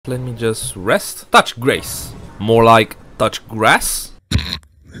Let me just rest. Touch grace. More like touch grass.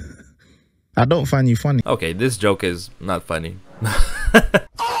 I don't find you funny. Okay, this joke is not funny.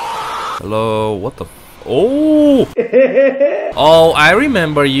 Hello, what the f— oh! Oh, I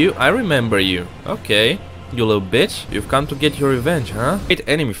remember you. I remember you. Okay, you little bitch. You've come to get your revenge, huh? Wait,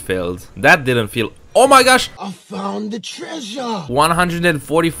 enemy failed. That didn't feel— oh my gosh! I found the treasure!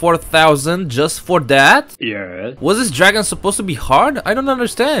 144,000 just for that? Yeah. Was this dragon supposed to be hard? I don't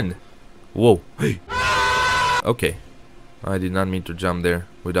understand. Whoa. Hey. Okay. I did not mean to jump there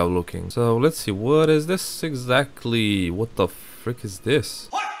without looking. So let's see, what is this exactly? What the frick is this?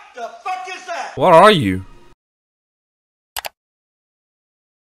 What the fuck is that? What are you?